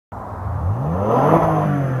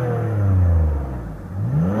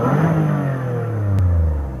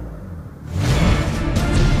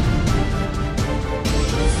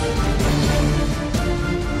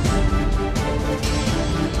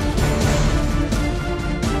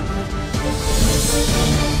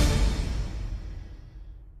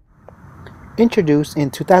Introduced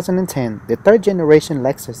in 2010, the third generation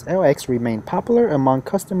Lexus LX remained popular among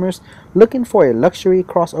customers looking for a luxury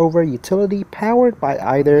crossover utility powered by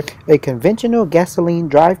either a conventional gasoline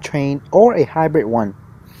drivetrain or a hybrid one.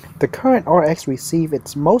 The current RX received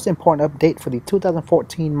its most important update for the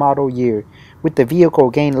 2014 model year, with the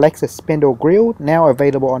vehicle gained Lexus spindle grille now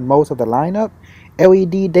available on most of the lineup,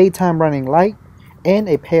 LED daytime running light, and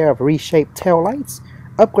a pair of reshaped tail lights,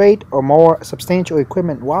 upgrade or more substantial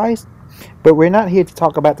equipment wise. But we're not here to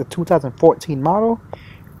talk about the 2014 model.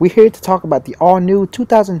 We're here to talk about the all-new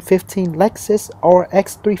 2015 Lexus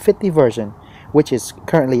RX 350 version, which is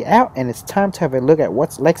currently out, and it's time to have a look at what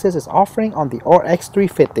Lexus is offering on the RX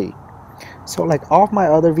 350. So like all of my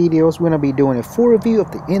other videos, we're going to be doing a full review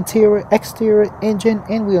of the interior, exterior, engine,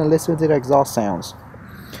 and we're going to listen to the exhaust sounds.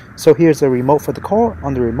 So here's the remote for the car.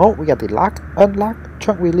 On the remote, we got the lock, unlock,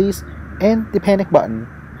 trunk release, and the panic button.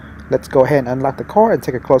 Let's go ahead and unlock the car and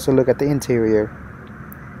take a closer look at the interior.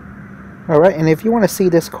 Alright, and if you want to see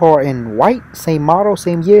this car in white, same model,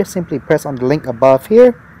 same year, simply press on the link above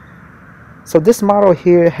here. So this model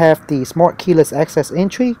here have the smart keyless access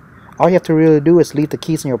entry. All you have to really do is leave the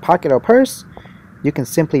keys in your pocket or purse. You can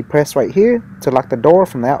simply press right here to lock the door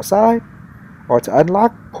from the outside, or to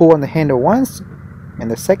unlock, pull on the handle once, and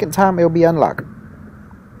the second time it will be unlocked.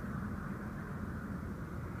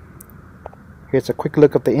 Here's a quick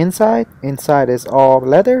look of the inside. Inside is all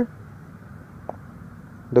leather.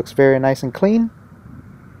 Looks very nice and clean.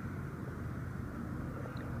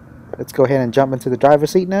 Let's go ahead and jump into the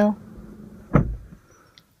driver's seat now.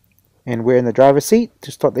 And we're in the driver's seat.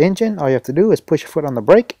 To start the engine, all you have to do is push your foot on the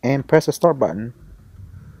brake and press the start button.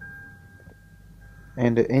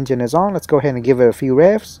 And the engine is on. Let's go ahead and give it a few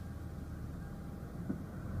revs.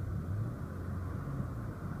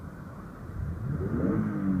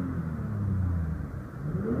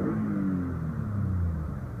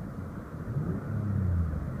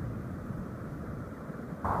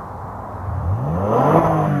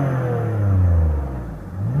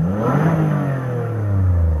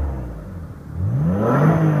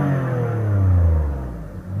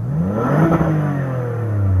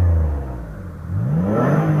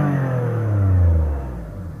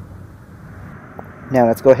 Now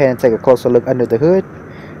let's go ahead and take a closer look under the hood.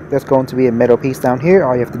 There's going to be a metal piece down here.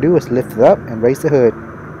 All you have to do is lift it up and raise the hood.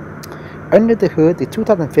 Under the hood, the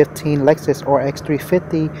 2015 Lexus RX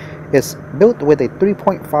 350 is built with a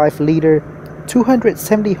 3.5 liter,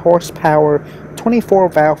 270 horsepower, 24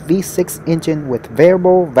 valve V6 engine with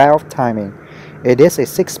variable valve timing. It is a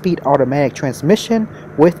 6-speed automatic transmission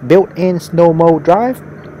with built-in snow mode drive.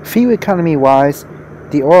 Fuel economy wise,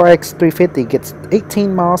 the RX 350 gets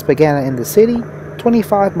 18 miles per gallon in the city,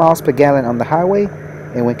 25 miles per gallon on the highway,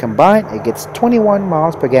 and when combined it gets 21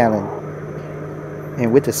 miles per gallon.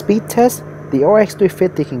 And with the speed test, the RX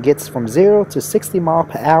 350 can get from 0 to 60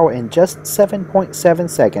 miles per hour in just 7.7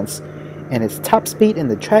 seconds, and its top speed in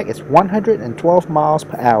the track is 112 miles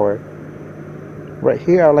per hour. Right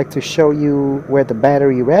here, I'd like to show you where the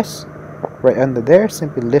battery rests. Right under there,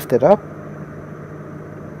 simply lift it up.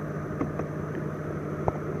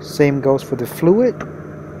 Same goes for the fluid.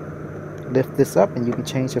 Lift this up and you can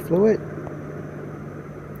change the fluid.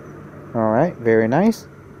 Alright, very nice.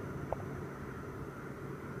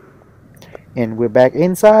 And we're back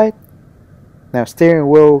inside. Now steering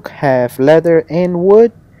wheel have leather and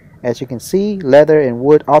wood. As you can see, leather and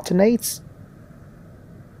wood alternates,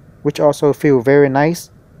 which also feel very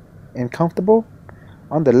nice and comfortable.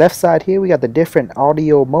 On the left side here, we got the different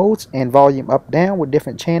audio modes and volume up down with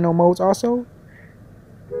different channel modes also.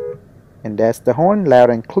 And that's the horn,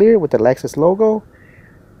 loud and clear with the Lexus logo.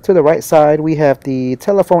 To the right side, we have the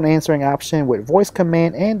telephone answering option with voice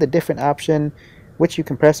command and the different option, which you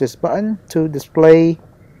can press this button to display.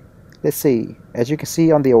 Let's see, as you can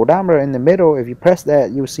see on the odometer in the middle, if you press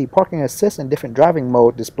that, you'll see parking assist and different driving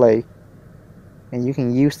mode display. And you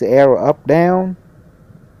can use the arrow up down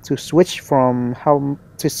to switch from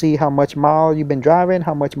to see how much mile you've been driving,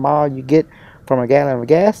 how much mile you get from a gallon of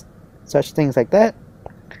gas, such things like that.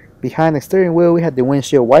 Behind the steering wheel, we have the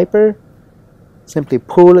windshield wiper. Simply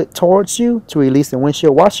pull it towards you to release the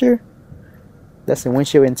windshield washer. That's the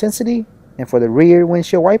windshield intensity. And for the rear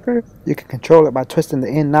windshield wiper, you can control it by twisting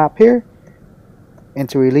the end knob here. And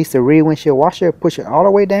to release the rear windshield washer, push it all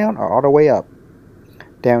the way down or all the way up.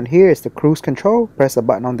 Down here is the cruise control. Press the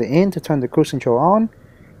button on the end to turn the cruise control on.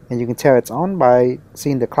 And you can tell it's on by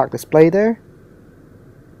seeing the clock display there.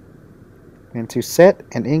 And to set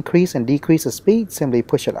and increase and decrease the speed, simply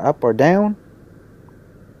push it up or down.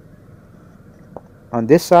 On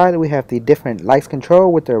this side, we have the different lights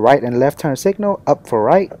control with the right and left turn signal, up for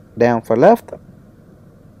right, down for left.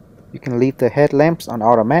 You can leave the headlamps on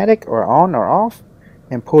automatic or on or off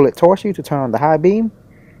and pull it towards you to turn on the high beam.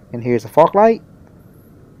 And here's a fog light.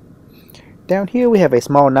 Down here we have a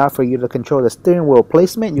small knob for you to control the steering wheel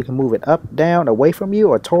placement. You can move it up, down, away from you,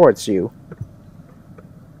 or towards you.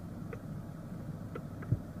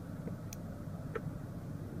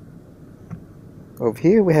 Over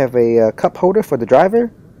here we have a cup holder for the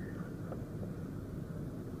driver.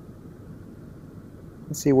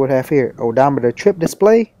 Let's see what we have here. Odometer trip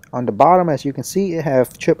display. On the bottom, as you can see, it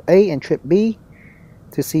have trip A and trip B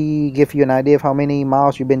to give you an idea of how many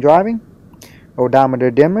miles you've been driving.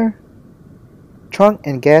 Odometer dimmer. Trunk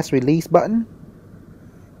and gas release button.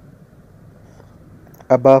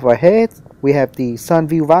 Above our heads we have the sun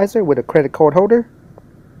view visor with a credit card holder.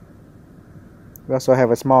 We also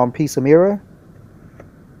have a small piece of mirror.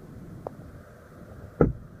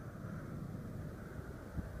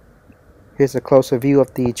 Here's a closer view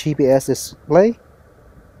of the GPS display.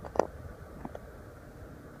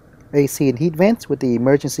 AC and heat vents with the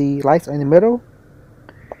emergency lights in the middle.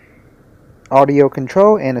 Audio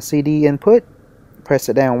control and a CD input. Press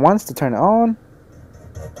it down once to turn it on.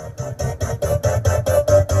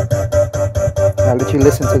 I'll let you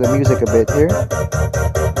listen to the music a bit here.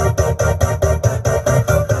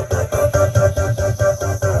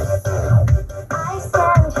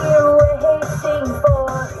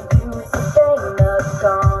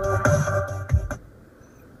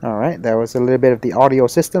 Alright, that was a little bit of the audio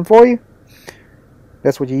system for you.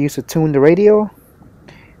 That's what you use to tune the radio.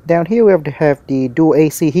 Down here we have the dual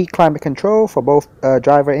AC heat climate control for both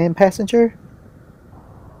driver and passenger.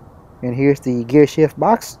 And here's the gear shift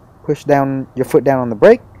box. Push down your foot down on the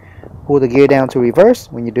brake. Pull the gear down to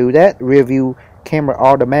reverse. When you do that, rear view camera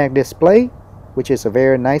automatic display, which is a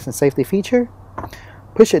very nice and safety feature.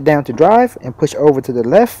 Push it down to drive and push over to the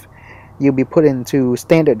left. You'll be put into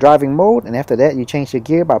standard driving mode, and after that you change your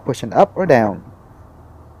gear by pushing up or down.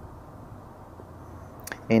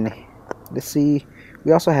 And let's see,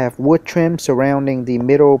 we also have wood trim surrounding the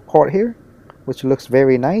middle part here, which looks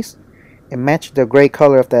very nice. It matches the gray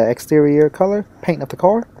color of the exterior color paint of the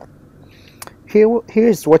car.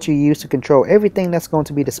 Here's what you use to control everything that's going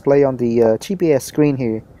to be displayed on the GPS screen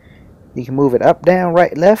here. You can move it up, down,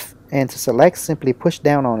 right, left, and to select, simply push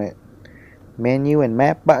down on it. Menu and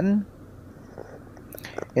map button.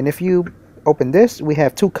 And if you open this, we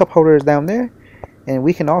have two cup holders down there, and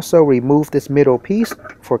we can also remove this middle piece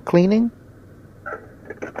for cleaning,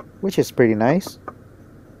 which is pretty nice.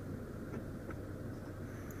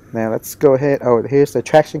 Now let's go ahead. Oh, here's the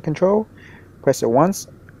traction control. Press it once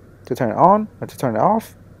to turn it on or to turn it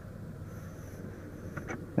off.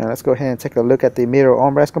 Now let's go ahead and take a look at the middle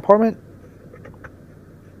armrest compartment.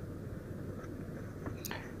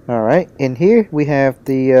 Alright, in here we have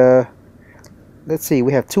the let's see,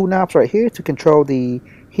 we have two knobs right here to control the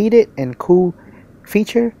heated and cool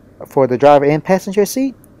feature for the driver and passenger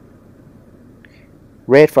seat.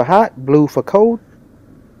 Red for hot, blue for cold.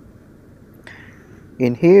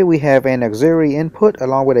 In here we have an auxiliary input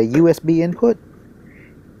along with a USB input.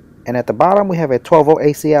 And at the bottom we have a 12-volt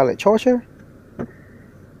AC outlet charger.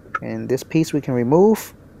 And this piece we can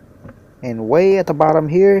remove. And way at the bottom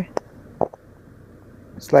here,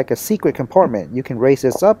 it's like a secret compartment. You can raise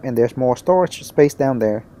this up and there's more storage space down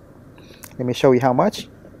there. Let me show you how much.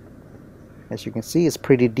 As you can see, it's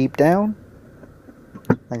pretty deep down.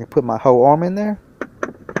 I can put my whole arm in there.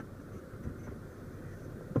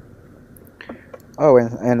 Oh,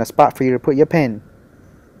 and a spot for you to put your pen.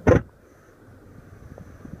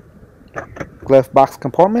 Glove box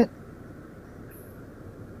compartment.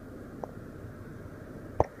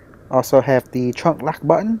 Also have the trunk lock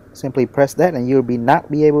button. Simply press that and you'll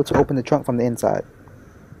not be able to open the trunk from the inside.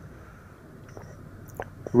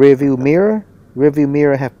 Rear view mirror. Rear view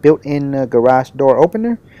mirror have built-in garage door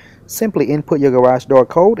opener. Simply input your garage door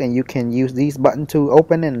code and you can use these buttons to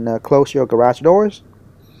open and close your garage doors.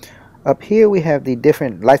 Up here we have the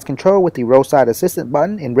different lights control with the roadside assistant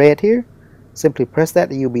button in red here. Simply press that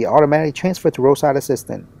and you'll be automatically transferred to roadside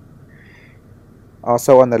assistant.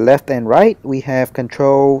 Also on the left and right we have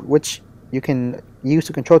control which you can use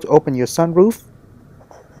to control to open your sunroof.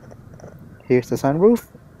 Here's the sunroof.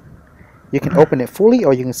 You can open it fully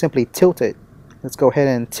or you can simply tilt it. Let's go ahead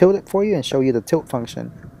and tilt it for you and show you the tilt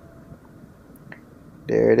function.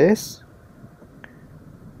 There it is.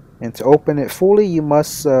 And to open it fully you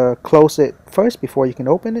must close it first before you can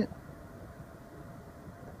open it.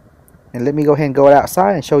 And let me go ahead and go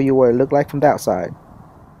outside and show you what it looked like from the outside.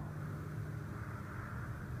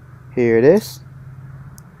 Here it is.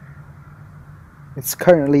 It's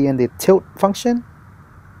currently in the tilt function.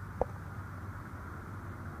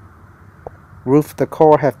 Roof of the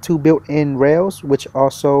car have two built-in rails, which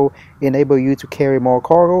also enable you to carry more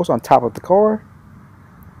cargoes on top of the car,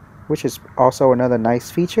 which is also another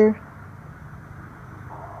nice feature.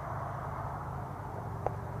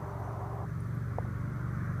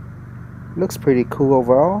 Looks pretty cool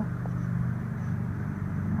overall.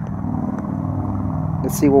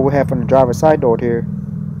 Let's see what we have on the driver's side door here.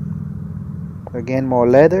 Again, more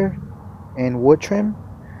leather and wood trim.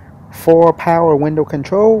 4 power window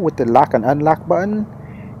control with the lock and unlock button.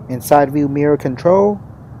 And side view mirror control.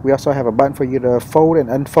 We also have a button for you to fold and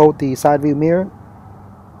unfold the side view mirror.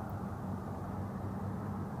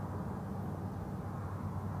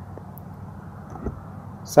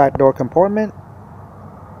 Side door compartment.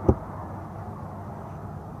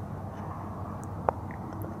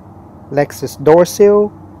 Lexus door seal,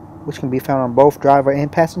 which can be found on both driver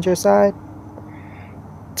and passenger side.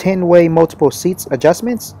 10-way multiple seats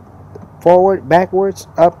adjustments. Forward, backwards,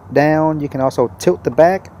 up, down. You can also tilt the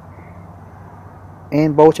back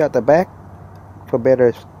and bulge out the back for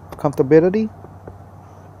better comfortability.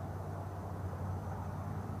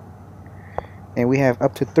 And we have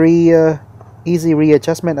up to 3 easy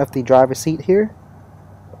readjustment of the driver's seat here.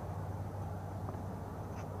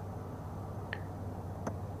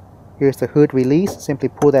 Here's the hood release. Simply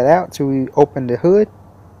pull that out to open the hood.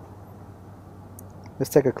 Let's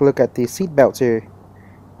take a look at the seat belts here.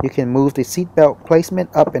 You can move the seat belt placement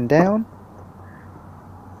up and down.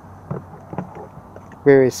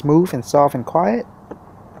 Very smooth and soft and quiet.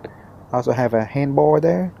 Also have a handbar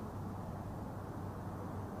there.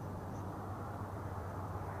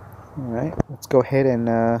 Alright, let's go ahead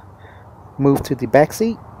and move to the back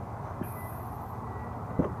seat.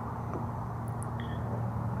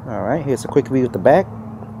 Alright, here's a quick view of the back.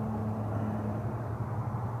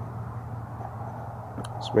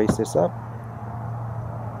 Let's raise this up.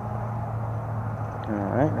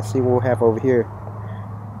 Alright, let's see what we have over here.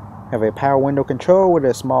 Have a power window control with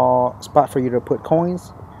a small spot for you to put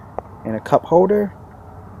coins and a cup holder.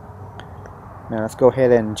 Now let's go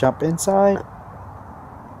ahead and jump inside.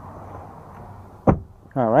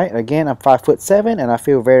 Alright, again, I'm 5'7" and I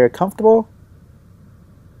feel very comfortable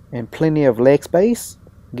and plenty of leg space.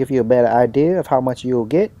 Give you a better idea of how much you'll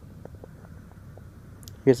get.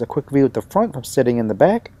 Here's a quick view at the front from sitting in the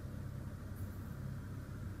back.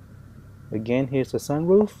 Again, here's the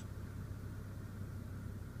sunroof.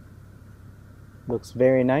 Looks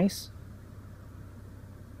very nice.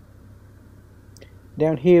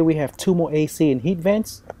 Down here we have 2 more AC and heat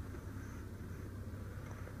vents.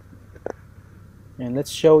 And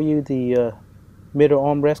let's show you the middle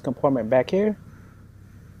armrest compartment back here.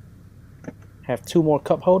 Have 2 more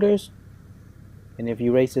cup holders, and if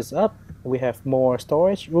you raise this up, we have more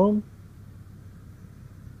storage room.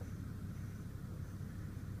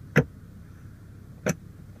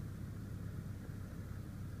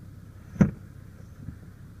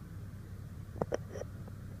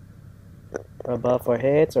 Above our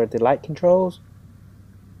heads are the light controls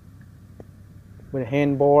with a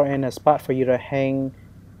handbar and a spot for you to hang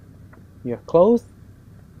your clothes.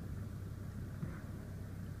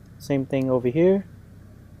 Same thing over here.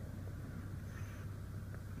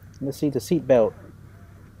 Let's see the seat belt.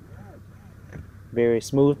 Very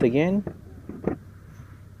smooth again.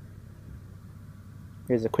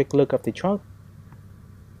 Here's a quick look of the trunk.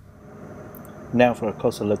 Now for a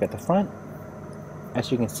closer look at the front.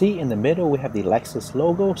 As you can see, in the middle we have the Lexus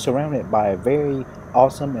logo surrounded by a very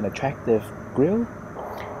awesome and attractive grille.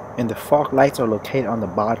 And the fog lights are located on the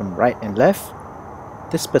bottom right and left.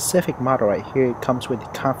 This specific model right here comes with the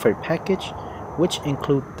comfort package, which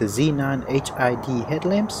include the Xenon HID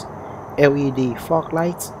headlamps, LED fog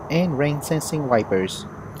lights, and rain sensing wipers.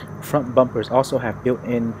 Front bumpers also have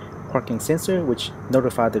built-in parking sensor, which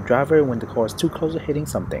notify the driver when the car is too close to hitting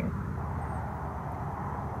something.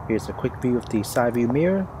 Here's a quick view of the side view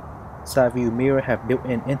mirror. Side view mirror have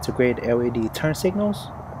built-in integrated LED turn signals.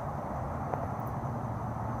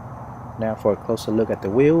 Now for a closer look at the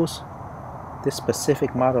wheels. This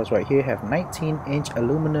specific models right here have 19-inch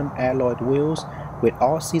aluminum alloyed wheels with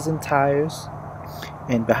all-season tires.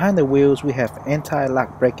 And behind the wheels we have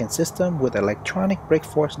anti-lock braking system with electronic brake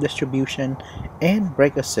force distribution and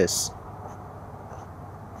brake assist.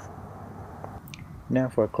 Now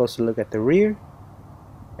for a closer look at the rear.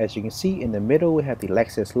 As you can see, in the middle we have the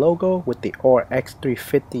Lexus logo with the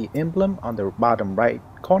RX350 emblem on the bottom right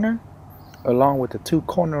corner, along with the 2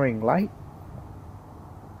 cornering light.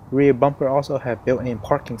 Rear bumper also have built-in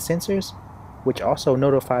parking sensors, which also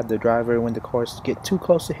notify the driver when the cars get too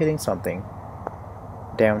close to hitting something.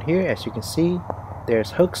 Down here, as you can see,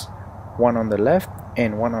 there's hooks, one on the left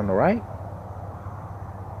and one on the right.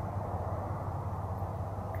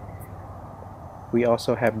 We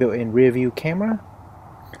also have built-in rear view camera.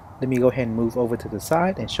 Let me go ahead and move over to the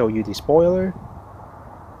side and show you the spoiler.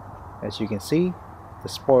 As you can see, the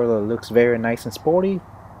spoiler looks very nice and sporty.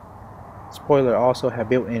 Spoiler also have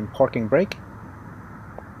built-in parking brake.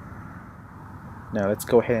 Now let's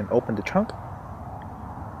go ahead and open the trunk.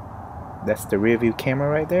 That's the rear view camera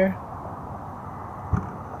right there.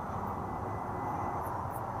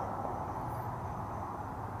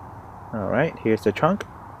 Alright, here's the trunk.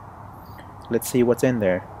 Let's see what's in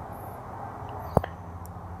there.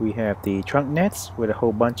 We have the trunk nets with a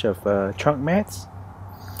whole bunch of trunk mats.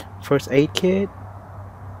 First aid kit.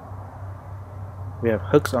 We have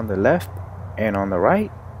hooks on the left and on the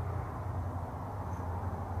right.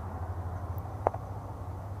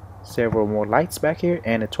 Several more lights back here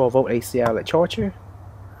and a 12-volt AC outlet charger.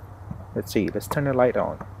 Let's see, let's turn the light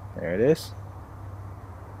on. There it is.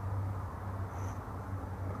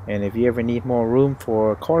 And if you ever need more room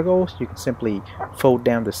for cargos, you can simply fold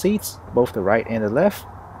down the seats, both the right and the left.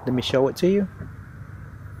 Let me show it to you.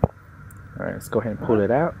 Alright, let's go ahead and pull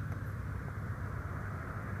it out.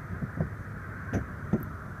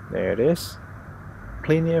 There it is.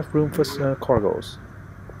 Plenty of room for cargos.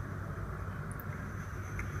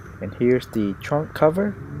 And here's the trunk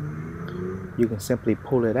cover. You can simply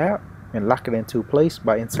pull it out and lock it into place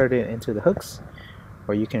by inserting it into the hooks.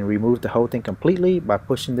 Or you can remove the whole thing completely by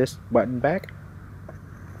pushing this button back.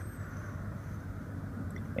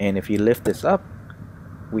 And if you lift this up,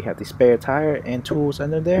 we have the spare tire and tools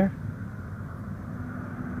under there.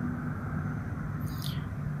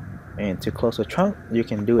 And to close the trunk, you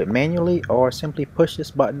can do it manually or simply push this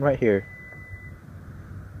button right here.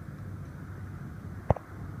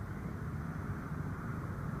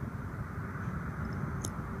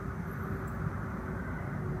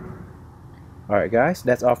 Alright guys,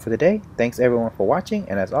 that's all for today. Thanks everyone for watching,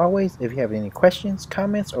 and as always, if you have any questions,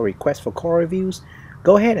 comments, or requests for car reviews,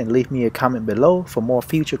 go ahead and leave me a comment below for more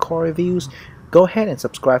future car reviews. Go ahead and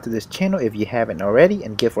subscribe to this channel if you haven't already,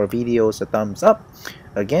 and give our videos a thumbs up.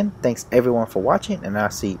 Again, thanks everyone for watching, and I'll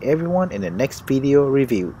see everyone in the next video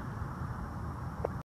review.